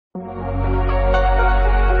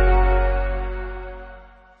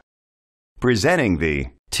Presenting the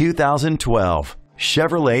 2012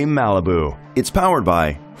 Chevrolet Malibu. It's powered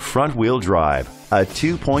by front-wheel drive, a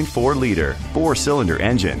 2.4-liter four-cylinder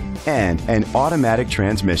engine, and an automatic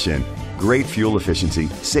transmission. Great fuel efficiency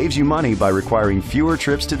saves you money by requiring fewer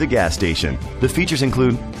trips to the gas station. The features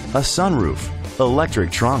include a sunroof,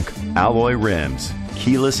 electric trunk, alloy rims,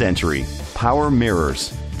 keyless entry, power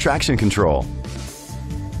mirrors, traction control.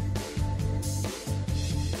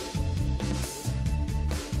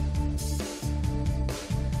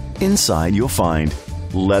 Inside you'll find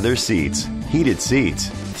leather seats, heated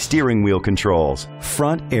seats, steering wheel controls,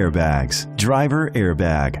 front airbags, driver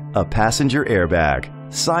airbag, a passenger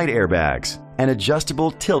airbag, side airbags, an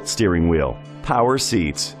adjustable tilt steering wheel, power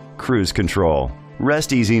seats, cruise control.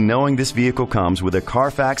 Rest easy knowing this vehicle comes with a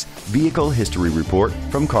Carfax Vehicle History Report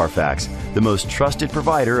from Carfax, the most trusted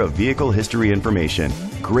provider of vehicle history information.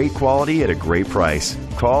 Great quality at a great price.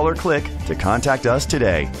 Call or click to contact us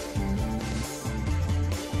today.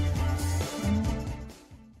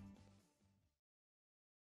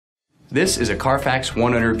 This is a Carfax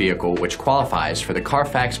one-owner vehicle which qualifies for the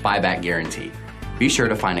Carfax buyback guarantee. Be sure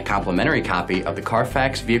to find a complimentary copy of the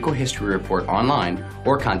Carfax Vehicle History Report online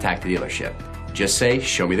or contact the dealership. Just say,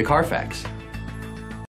 "Show me the Carfax."